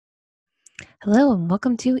Hello and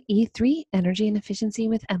welcome to E3 Energy and Efficiency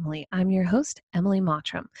with Emily. I'm your host, Emily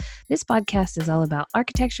Mottram. This podcast is all about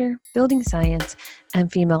architecture, building science,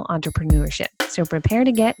 and female entrepreneurship. So prepare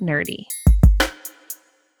to get nerdy.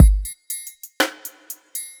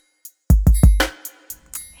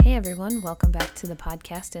 Hey everyone, welcome back to the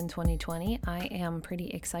podcast in 2020. I am pretty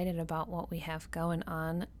excited about what we have going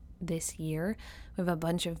on this year. We have a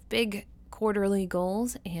bunch of big quarterly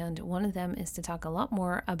goals, and one of them is to talk a lot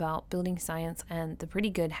more about building science and the Pretty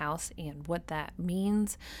Good House and what that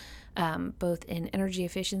means, both in energy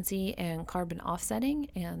efficiency and carbon offsetting.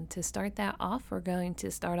 And to start that off, we're going to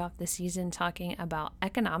start off the season talking about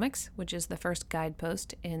economics, which is the first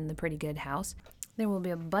guidepost in the Pretty Good House. There will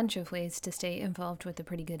be a bunch of ways to stay involved with the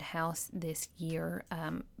Pretty Good House this year,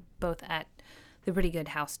 both at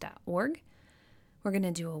theprettygoodhouse.org. We're going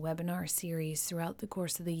to do a webinar series throughout the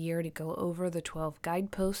course of the year to go over the 12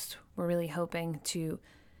 guideposts. We're really hoping to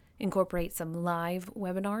incorporate some live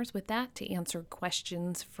webinars with that to answer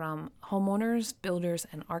questions from homeowners, builders,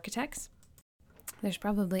 and architects. There's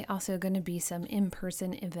probably also going to be some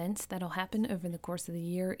in-person events that'll happen over the course of the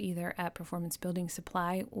year, either at Performance Building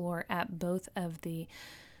Supply or at both of the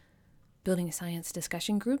building science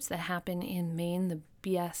discussion groups that happen in Maine, the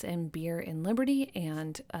BS and Beer in Liberty,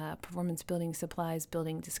 and Performance Building Supplies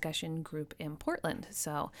building discussion group in Portland.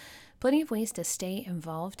 So plenty of ways to stay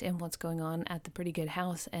involved in what's going on at the Pretty Good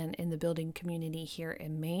House and in the building community here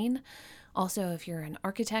in Maine. Also, if you're an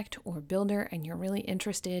architect or builder and you're really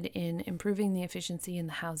interested in improving the efficiency in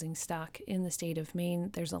the housing stock in the state of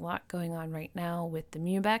Maine, there's a lot going on right now with the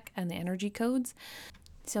MUBEC and the energy codes.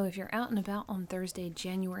 So if you're out and about on Thursday,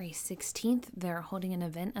 January 16th, they're holding an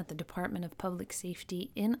event at the Department of Public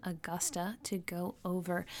Safety in Augusta to go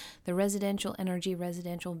over the residential energy,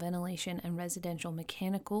 residential ventilation, and residential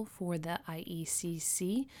mechanical for the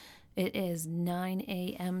IECC. It is 9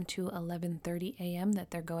 a.m. to 11:30 a.m.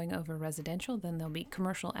 that they're going over residential. Then there'll be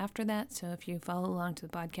commercial after that. So if you follow along to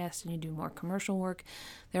the podcast and you do more commercial work,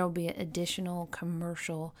 there will be additional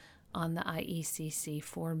commercial on the IECC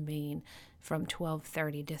for Maine from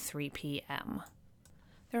 12:30 to 3 p.m.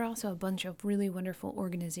 There are also a bunch of really wonderful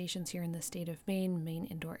organizations here in the state of Maine: Maine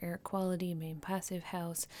Indoor Air Quality, Maine Passive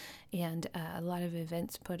House, and a lot of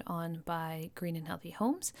events put on by Green and Healthy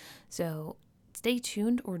Homes. So stay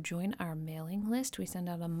tuned or join our mailing list. We send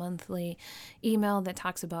out a monthly email that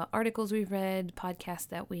talks about articles we've read, podcasts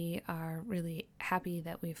that we are really happy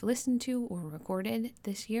that we've listened to or recorded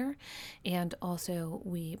this year. And also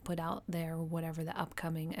we put out there whatever the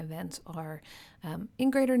upcoming events are in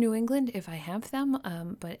Greater New England, if I have them,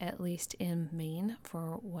 but at least in Maine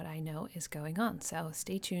for what I know is going on. So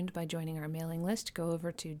stay tuned by joining our mailing list. Go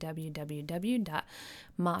over to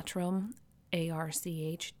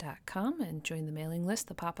www.mottram.arch.com and join the mailing list.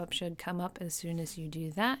 The pop-up should come up as soon as you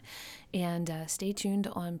do that. And stay tuned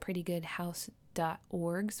on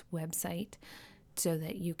prettygoodhouse.org's website so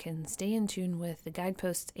that you can stay in tune with the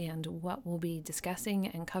guideposts and what we'll be discussing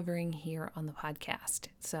and covering here on the podcast.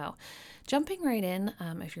 So jumping right in,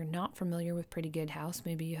 if you're not familiar with Pretty Good House,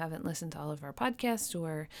 maybe you haven't listened to all of our podcasts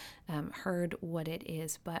or heard what it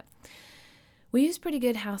is, but we use Pretty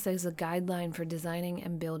Good House as a guideline for designing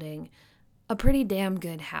and building a pretty damn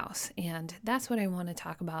good house. And that's what I want to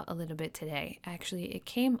talk about a little bit today. Actually, it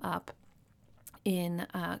came up in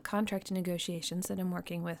contract negotiations that I'm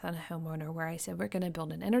working with on a homeowner where I said, we're going to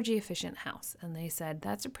build an energy efficient house. And they said,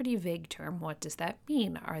 that's a pretty vague term. What does that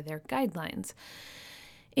mean? Are there guidelines?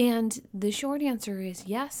 And the short answer is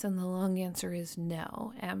yes, and the long answer is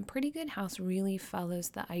no. And Pretty Good House really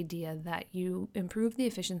follows the idea that you improve the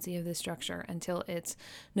efficiency of the structure until it's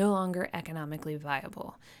no longer economically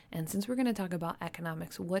viable. And since we're going to talk about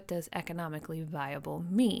economics, what does economically viable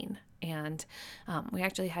mean? And we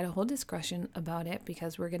actually had a whole discussion about it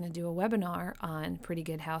because we're going to do a webinar on Pretty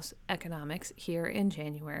Good House economics here in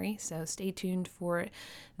January. So stay tuned for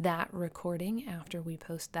that recording after we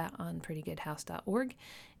post that on prettygoodhouse.org.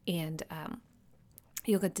 And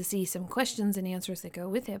you'll get to see some questions and answers that go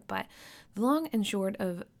with it. But the long and short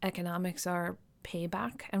of economics are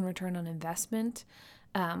payback and return on investment,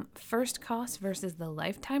 first cost versus the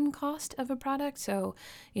lifetime cost of a product. So,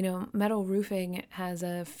 metal roofing has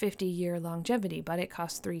a 50-year longevity, but it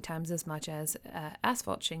costs 3 times as much as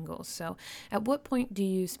asphalt shingles. So at what point do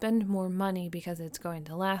you spend more money because it's going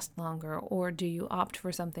to last longer, or do you opt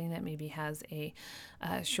for something that maybe has a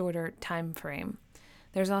shorter time frame?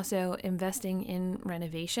 There's also investing in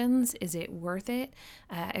renovations. Is it worth it?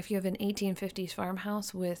 If you have an 1850s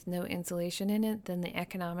farmhouse with no insulation in it, then the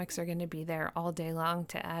economics are going to be there all day long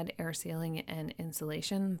to add air sealing and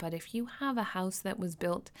insulation. But if you have a house that was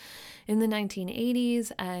built in the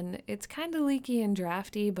 1980s and it's kind of leaky and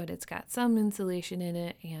drafty, but it's got some insulation in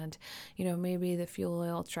it, and maybe the fuel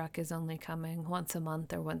oil truck is only coming once a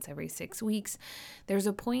month or once every 6 weeks, there's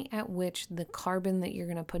a point at which the carbon that you're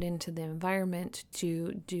going to put into the environment to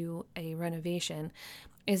do a renovation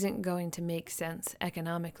isn't going to make sense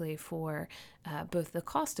economically for both the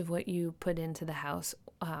cost of what you put into the house,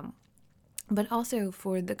 but also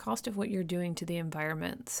for the cost of what you're doing to the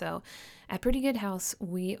environment. So at Pretty Good House,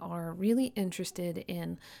 we are really interested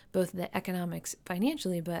in both the economics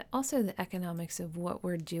financially, but also the economics of what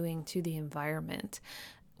we're doing to the environment.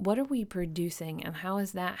 What are we producing, and how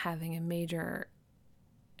is that having a major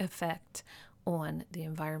effect on the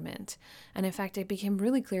environment? And in fact, it became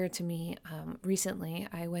really clear to me recently.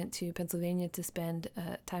 I went to Pennsylvania to spend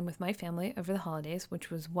time with my family over the holidays, which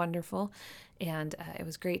was wonderful, and it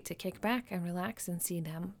was great to kick back and relax and see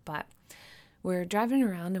them. But we're driving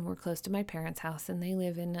around and we're close to my parents' house, and they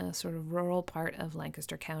live in a sort of rural part of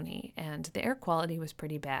Lancaster County, and the air quality was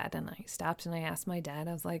pretty bad. And I stopped and I asked my dad,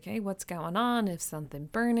 I was like, hey, what's going on? Is something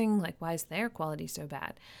burning? Like, why is the air quality so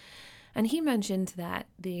bad? And he mentioned that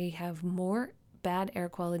they have more bad air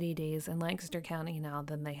quality days in Lancaster County now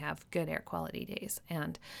than they have good air quality days.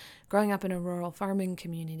 And growing up in a rural farming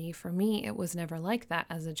community, for me, it was never like that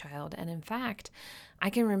as a child. And in fact, I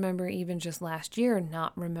can remember even just last year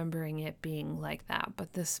not remembering it being like that.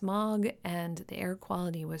 But the smog and the air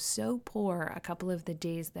quality was so poor a couple of the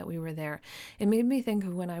days that we were there. It made me think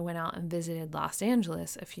of when I went out and visited Los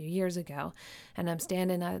Angeles a few years ago, and I'm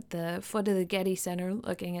standing at the foot of the Getty Center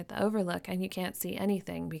looking at the overlook, and you can't see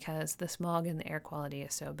anything because the smog and the air quality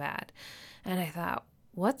is so bad. And I thought,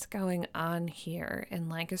 what's going on here in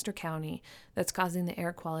Lancaster County that's causing the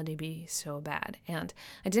air quality to be so bad? And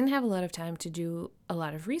I didn't have a lot of time to do a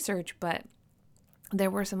lot of research, but there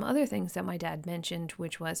were some other things that my dad mentioned,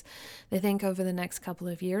 which was they think over the next couple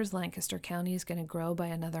of years, Lancaster County is going to grow by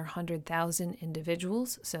another 100,000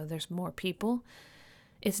 individuals. So there's more people.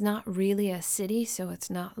 It's not really a city, so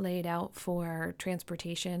it's not laid out for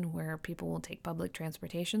transportation where people will take public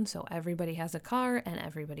transportation. So everybody has a car and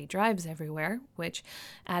everybody drives everywhere, which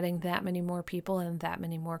adding that many more people and that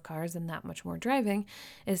many more cars and that much more driving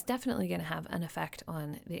is definitely going to have an effect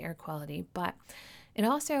on the air quality. But it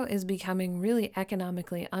also is becoming really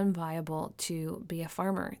economically unviable to be a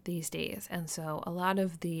farmer these days. And so a lot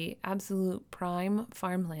of the absolute prime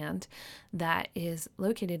farmland that is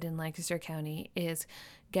located in Lancaster County is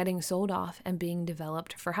getting sold off and being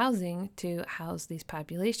developed for housing to house these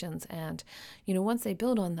populations. And, once they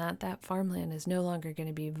build on that, that farmland is no longer going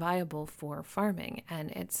to be viable for farming.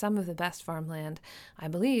 And it's some of the best farmland, I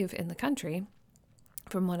believe, in the country,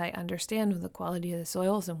 from what I understand of the quality of the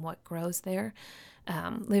soils and what grows there.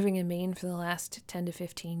 Living in Maine for the last 10 to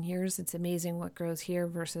 15 years, it's amazing what grows here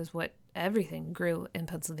versus what everything grew in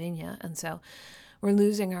Pennsylvania. And so we're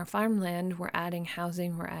losing our farmland, we're adding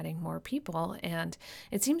housing, we're adding more people, and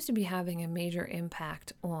it seems to be having a major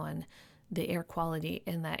impact on the air quality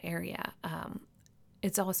in that area.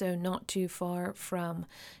 It's also not too far from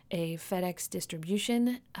a FedEx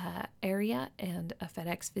distribution area and a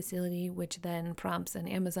FedEx facility, which then prompts an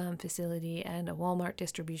Amazon facility and a Walmart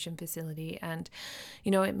distribution facility. And,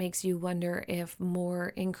 it makes you wonder if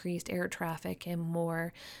more increased air traffic and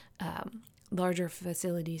more larger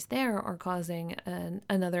facilities there are causing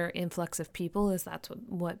another influx of people, as that's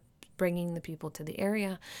what bringing the people to the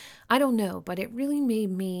area. I don't know, but it really made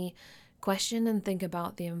me question and think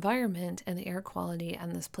about the environment and the air quality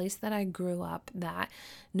and this place that I grew up that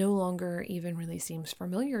no longer even really seems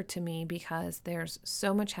familiar to me because there's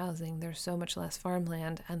so much housing, there's so much less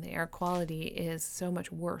farmland, and the air quality is so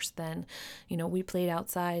much worse than, we played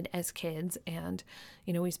outside as kids, and,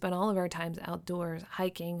 we spent all of our times outdoors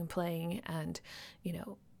hiking and playing, and,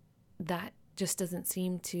 that just doesn't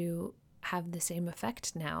seem to have the same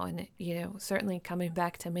effect now. And, certainly coming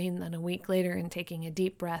back to Maine then a week later and taking a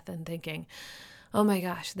deep breath and thinking, oh my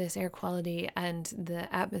gosh, this air quality and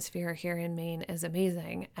the atmosphere here in Maine is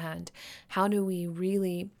amazing. And how do we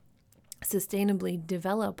really sustainably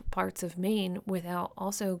develop parts of Maine without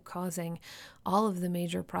also causing all of the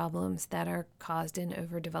major problems that are caused in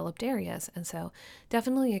overdeveloped areas. And so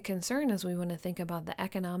definitely a concern as we want to think about the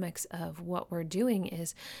economics of what we're doing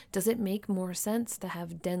is, does it make more sense to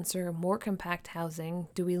have denser, more compact housing?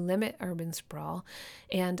 Do we limit urban sprawl?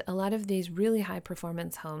 And a lot of these really high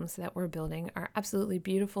performance homes that we're building are absolutely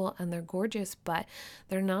beautiful and they're gorgeous, but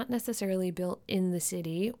they're not necessarily built in the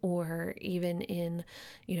city or even in,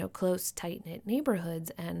 close, tight-knit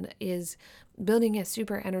neighborhoods, and is building a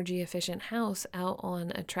super energy efficient house out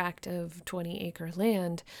on a tract of 20-acre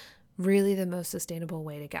land really the most sustainable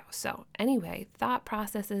way to go? So anyway, thought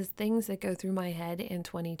processes, things that go through my head in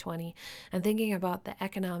 2020, and thinking about the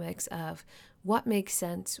economics of what makes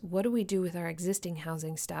sense. What do we do with our existing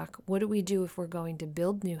housing stock? What do we do if we're going to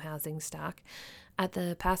build new housing stock? At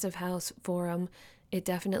the Passive House Forum, it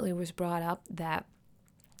definitely was brought up that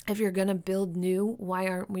if you're going to build new, why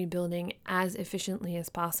aren't we building as efficiently as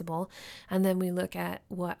possible? And then we look at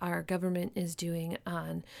what our government is doing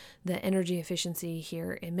on the energy efficiency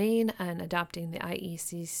here in Maine and adopting the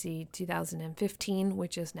IECC 2015,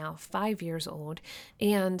 which is now 5 years old,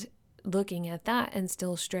 and looking at that and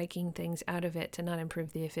still striking things out of it to not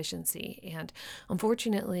improve the efficiency. And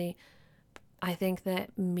unfortunately, I think that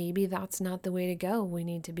maybe that's not the way to go. We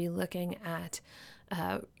need to be looking at,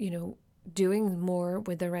 doing more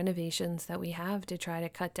with the renovations that we have to try to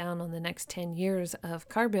cut down on the next 10 years of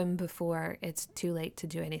carbon before it's too late to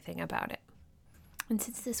do anything about it. And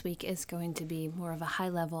since this week is going to be more of a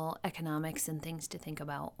high-level economics and things to think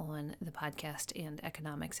about on the podcast, and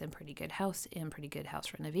economics and pretty good house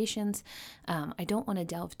renovations, I don't want to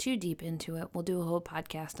delve too deep into it. We'll do a whole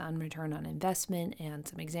podcast on return on investment and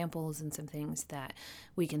some examples and some things that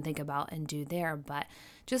we can think about and do there. But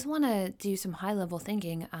just want to do some high-level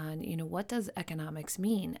thinking on, what does economics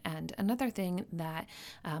mean? And another thing that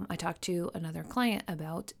I talked to another client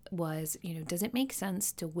about was, does it make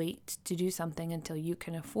sense to wait to do something until you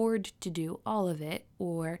can afford to do all of it,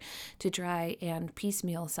 or to try and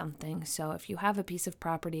piecemeal something? So if you have a piece of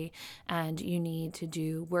property and you need to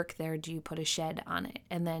do work there, do you put a shed on it?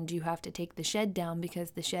 And then do you have to take the shed down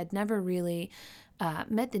because the shed never really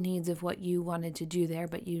met the needs of what you wanted to do there,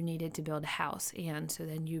 but you needed to build a house. And so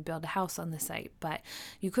then you build a house on the site, but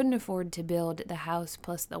you couldn't afford to build the house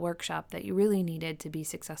plus the workshop that you really needed to be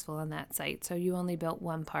successful on that site. So you only built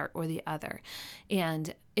one part or the other.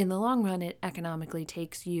 And in the long run, it economically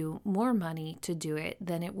takes you more money to do it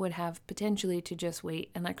than it would have potentially to just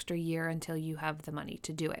wait an extra year until you have the money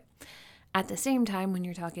to do it. At the same time, when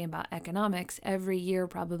you're talking about economics, every year,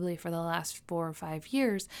 probably for the last 4 or 5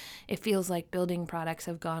 years, it feels like building products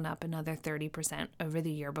have gone up another 30% over the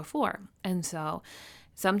year before. And so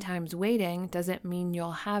sometimes waiting doesn't mean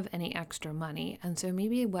you'll have any extra money. And so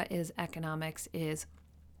maybe what is economics is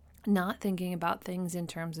not thinking about things in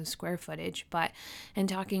terms of square footage, but in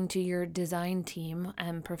talking to your design team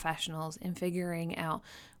and professionals and figuring out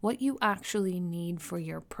what you actually need for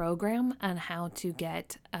your program and how to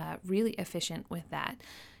get really efficient with that.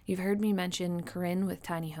 You've heard me mention Corinne with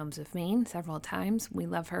Tiny Homes of Maine several times. We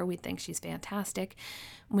love her. We think she's fantastic.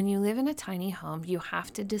 When you live in a tiny home, you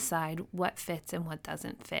have to decide what fits and what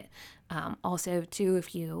doesn't fit. Also, too,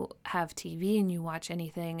 if you have TV and you watch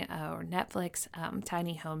anything or Netflix,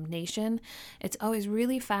 Tiny Home Nation, it's always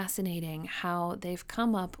really fascinating how they've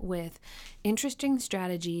come up with interesting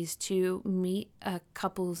strategies to meet a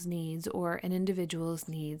couple's needs or an individual's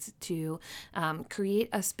needs, to create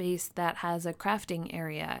a space that has a crafting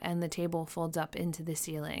area and the table folds up into the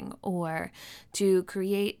ceiling, or to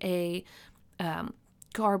create a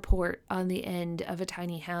carport on the end of a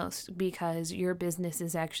tiny house because your business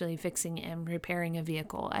is actually fixing and repairing a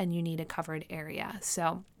vehicle and you need a covered area.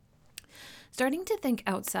 So starting to think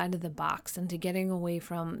outside of the box and to getting away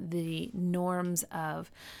from the norms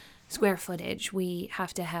of square footage. We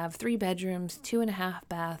have to have 3 bedrooms, 2.5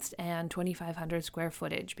 baths, and 2,500 square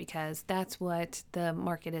footage because that's what the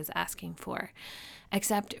market is asking for.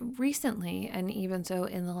 Except recently, and even so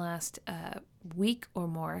in the last week or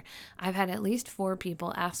more, I've had at least 4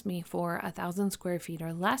 people ask me for 1,000 square feet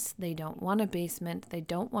or less. They don't want a basement. They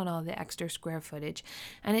don't want all the extra square footage,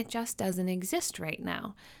 and it just doesn't exist right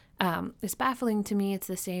now. It's baffling to me. It's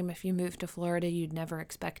the same if you move to Florida, you'd never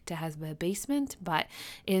expect to have a basement, but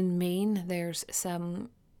in Maine, there's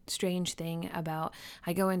some strange thing about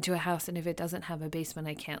I go into a house and if it doesn't have a basement,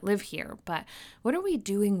 I can't live here. But what are we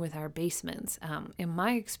doing with our basements? In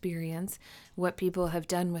my experience, what people have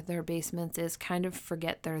done with their basements is kind of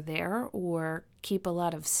forget they're there or keep a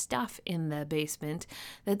lot of stuff in the basement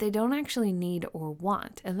that they don't actually need or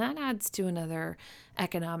want. And that adds to another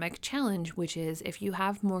economic challenge, which is if you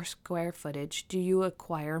have more square footage, do you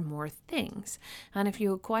acquire more things? And if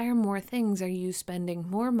you acquire more things, are you spending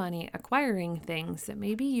more money acquiring things that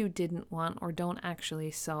maybe you didn't want or don't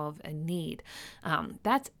actually solve a need?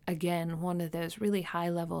 That's, again, one of those really high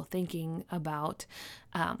level thinking about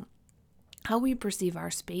how we perceive our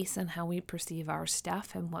space and how we perceive our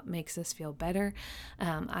stuff and what makes us feel better.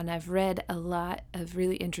 And I've read a lot of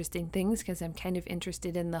really interesting things because I'm kind of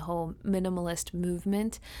interested in the whole minimalist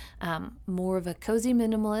movement, more of a cozy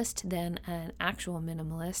minimalist than an actual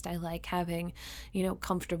minimalist. I like having,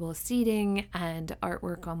 comfortable seating and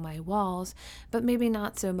artwork on my walls, but maybe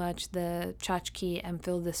not so much the tchotchke and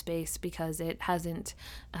fill the space because it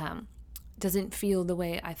doesn't feel the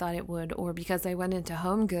way I thought it would, or because I went into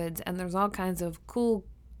Home Goods and there's all kinds of cool,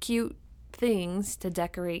 cute things to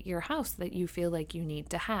decorate your house that you feel like you need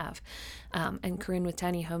to have. And Corinne with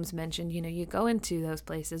Tiny Homes mentioned, you go into those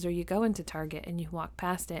places or you go into Target and you walk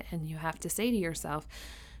past it and you have to say to yourself,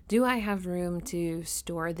 do I have room to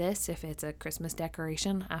store this if it's a Christmas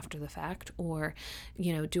decoration after the fact? Or,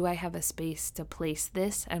 do I have a space to place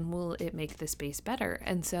this and will it make the space better?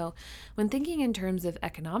 And so when thinking in terms of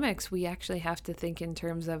economics, we actually have to think in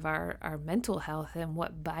terms of our mental health and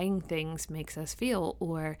what buying things makes us feel.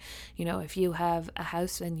 Or, if you have a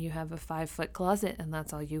house and you have a 5-foot closet and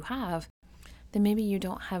that's all you have, then maybe you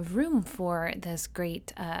don't have room for this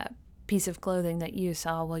great piece of clothing that you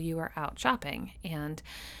saw while you were out shopping. And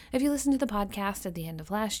if you listened to the podcast at the end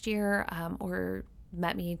of last year or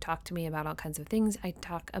met me, talk to me about all kinds of things, I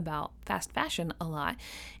talk about fast fashion a lot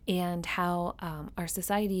and how our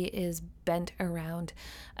society is bent around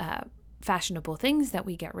fashionable things that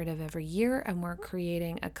we get rid of every year, and we're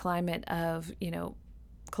creating a climate of,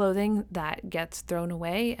 clothing that gets thrown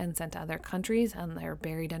away and sent to other countries, and they're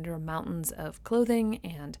buried under mountains of clothing,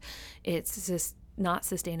 and it's just not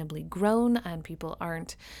sustainably grown, and people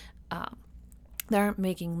aren't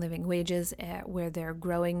making living wages where they're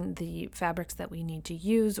growing the fabrics that we need to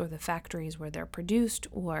use, or the factories where they're produced,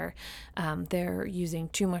 or they're using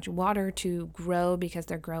too much water to grow because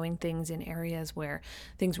they're growing things in areas where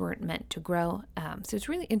things weren't meant to grow. So it's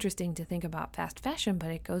really interesting to think about fast fashion,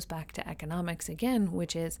 but it goes back to economics again,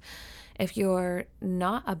 which is if you're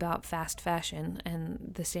not about fast fashion,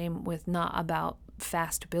 and the same with not about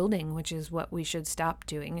fast building, which is what we should stop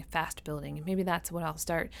doing, fast building. Maybe that's what I'll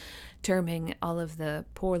start terming all of the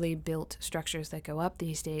poorly built structures that go up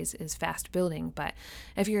these days is fast building. But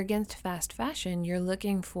if you're against fast fashion, you're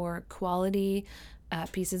looking for quality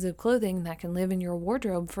pieces of clothing that can live in your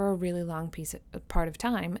wardrobe for a really long part of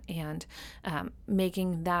time, and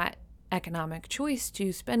making that economic choice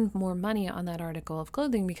to spend more money on that article of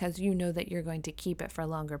clothing because you know that you're going to keep it for a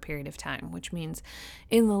longer period of time, which means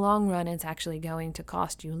in the long run it's actually going to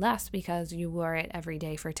cost you less because you wore it every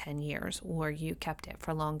day for 10 years or you kept it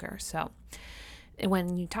for longer. So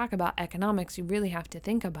when you talk about economics, you really have to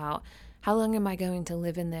think about how long am I going to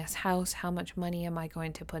live in this house? How much money am I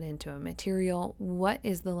going to put into a material? What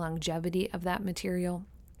is the longevity of that material?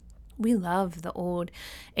 We love the old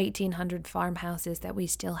 1800 farmhouses that we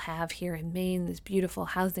still have here in Maine, this beautiful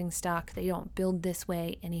housing stock. They don't build this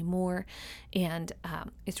way anymore. And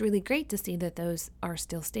it's really great to see that those are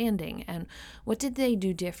still standing. And what did they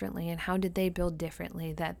do differently and how did they build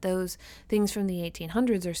differently that those things from the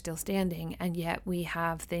 1800s are still standing, and yet we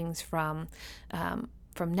have things from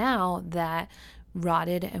now that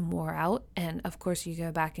rotted and wore out. And of course you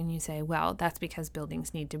go back and you say, well, that's because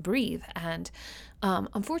buildings need to breathe. And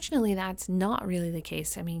unfortunately, that's not really the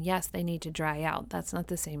case. I mean, yes, they need to dry out. That's not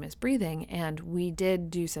the same as breathing. And we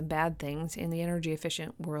did do some bad things in the energy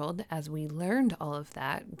efficient world as we learned all of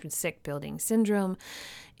that, sick building syndrome.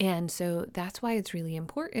 And so that's why it's really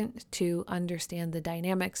important to understand the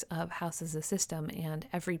dynamics of house as a system and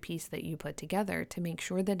every piece that you put together to make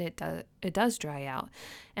sure that it does dry out,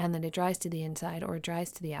 and that it dries to the inside or it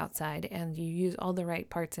dries to the outside, and you use all the right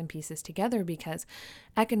parts and pieces together, because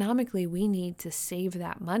economically we need to save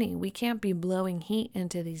that money. We can't be blowing heat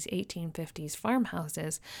into these 1850s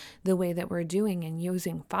farmhouses the way that we're doing and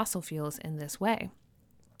using fossil fuels in this way.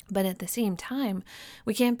 But at the same time,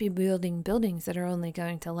 we can't be building buildings that are only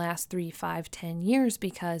going to last 3, 5, 10 years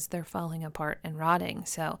because they're falling apart and rotting.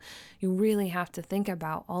 So you really have to think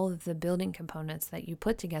about all of the building components that you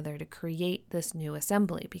put together to create this new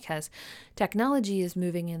assembly, because technology is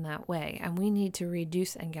moving in that way, and we need to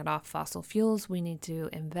reduce and get off fossil fuels. We need to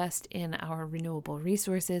invest in our renewable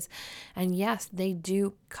resources. And yes, they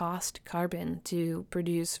do cost carbon to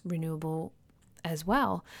produce renewable as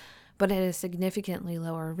well. but at a significantly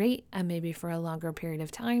lower rate and maybe for a longer period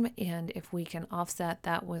of time. And if we can offset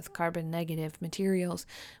that with carbon negative materials,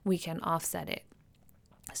 we can offset it.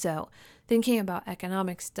 So thinking about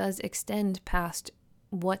economics does extend past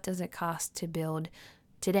what does it cost to build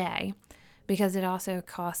today, because it also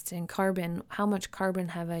costs in carbon. How much carbon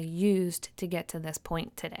have I used to get to this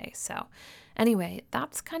point today? So anyway,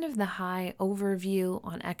 that's kind of the high overview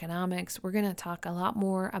on economics. We're going to talk a lot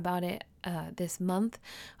more about it this month,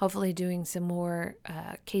 hopefully doing some more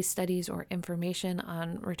case studies or information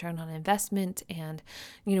on return on investment and,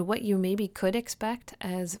 what you maybe could expect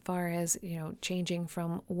as far as, changing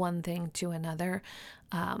from one thing to another,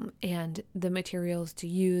 and the materials to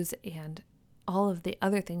use and all of the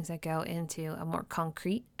other things that go into a more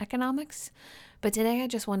concrete economics. But today I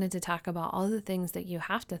just wanted to talk about all the things that you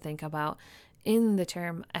have to think about in the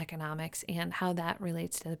term economics and how that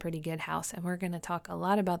relates to the Pretty Good House. And we're going to talk a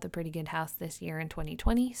lot about the Pretty Good House this year in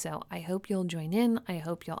 2020. So I hope you'll join in. I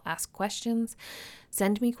hope you'll ask questions.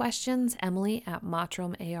 Send me questions,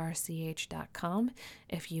 Emily@mottram.arch.com.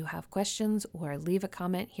 If you have questions, or leave a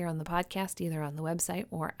comment here on the podcast, either on the website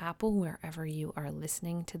or Apple, wherever you are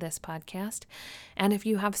listening to this podcast. And if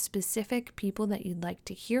you have specific people that you'd like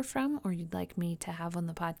to hear from or you'd like me to have on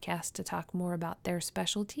the podcast to talk more about their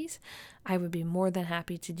specialties, I would be more than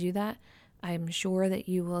happy to do that. I'm sure that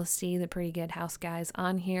you will see the Pretty Good House guys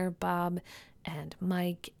on here, Bob and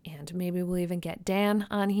Mike, and maybe we'll even get Dan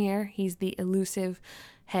on here. He's the elusive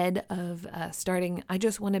head of starting I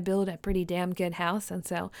Just Want to Build a Pretty Damn Good House, and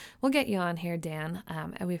so we'll get you on here, Dan.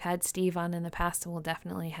 And we've had Steve on in the past, so we'll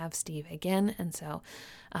definitely have Steve again. And so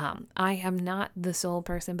I am not the sole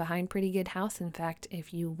person behind Pretty Good House. In fact,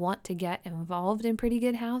 if you want to get involved in Pretty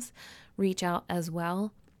Good House, reach out as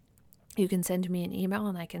well. You can send me an email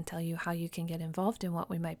and I can tell you how you can get involved and what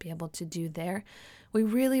we might be able to do there. We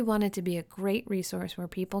really want it to be a great resource where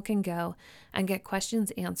people can go and get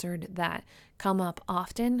questions answered that come up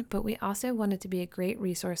often, but we also want it to be a great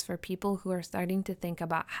resource for people who are starting to think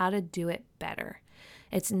about how to do it better.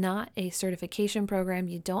 It's not a certification program.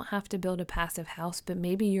 You don't have to build a passive house, but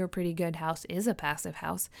maybe your Pretty Good House is a passive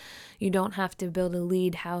house. You don't have to build a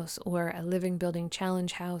LEED house or a Living Building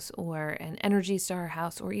Challenge house or an Energy Star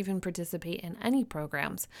house or even participate in any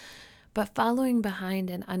programs. But following behind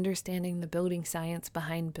and understanding the building science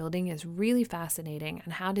behind building is really fascinating,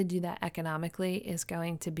 and how to do that economically is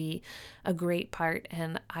going to be a great part.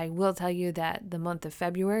 And I will tell you that the month of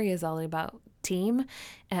February is all about team,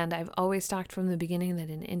 and I've always talked from the beginning that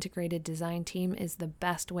an integrated design team is the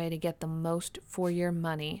best way to get the most for your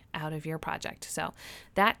money out of your project. So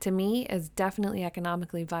that to me is definitely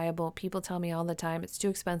economically viable. People tell me all the time it's too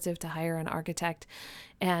expensive to hire an architect,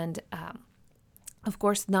 and of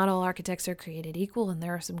course, not all architects are created equal, and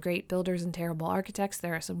there are some great builders and terrible architects.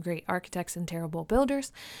 There are some great architects and terrible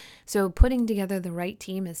builders. So putting together the right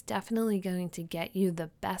team is definitely going to get you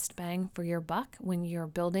the best bang for your buck when you're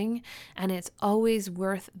building, and it's always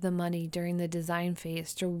worth the money during the design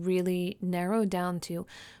phase to really narrow down to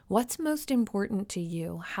what's most important to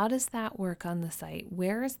you. How does that work on the site?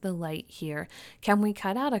 Where is the light here? Can we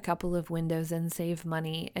cut out a couple of windows and save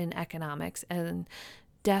money in economics? And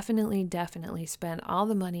definitely spend all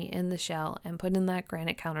the money in the shell and put in that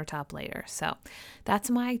granite countertop later. So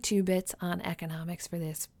that's my 2 bits on economics for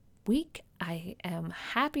this week. I am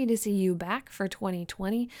happy to see you back for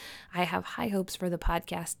 2020. I have high hopes for the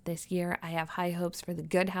podcast this year. I have high hopes for the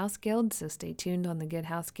Good House Guild, so stay tuned on the Good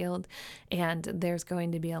House Guild. And there's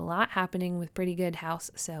going to be a lot happening with Pretty Good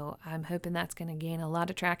House, so I'm hoping that's going to gain a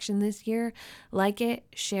lot of traction this year. Like it,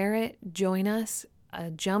 share it, join us.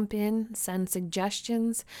 Jump in, send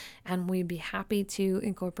suggestions, and we'd be happy to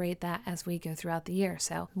incorporate that as we go throughout the year.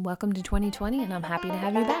 So welcome to 2020, and I'm happy to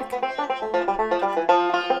have you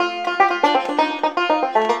back.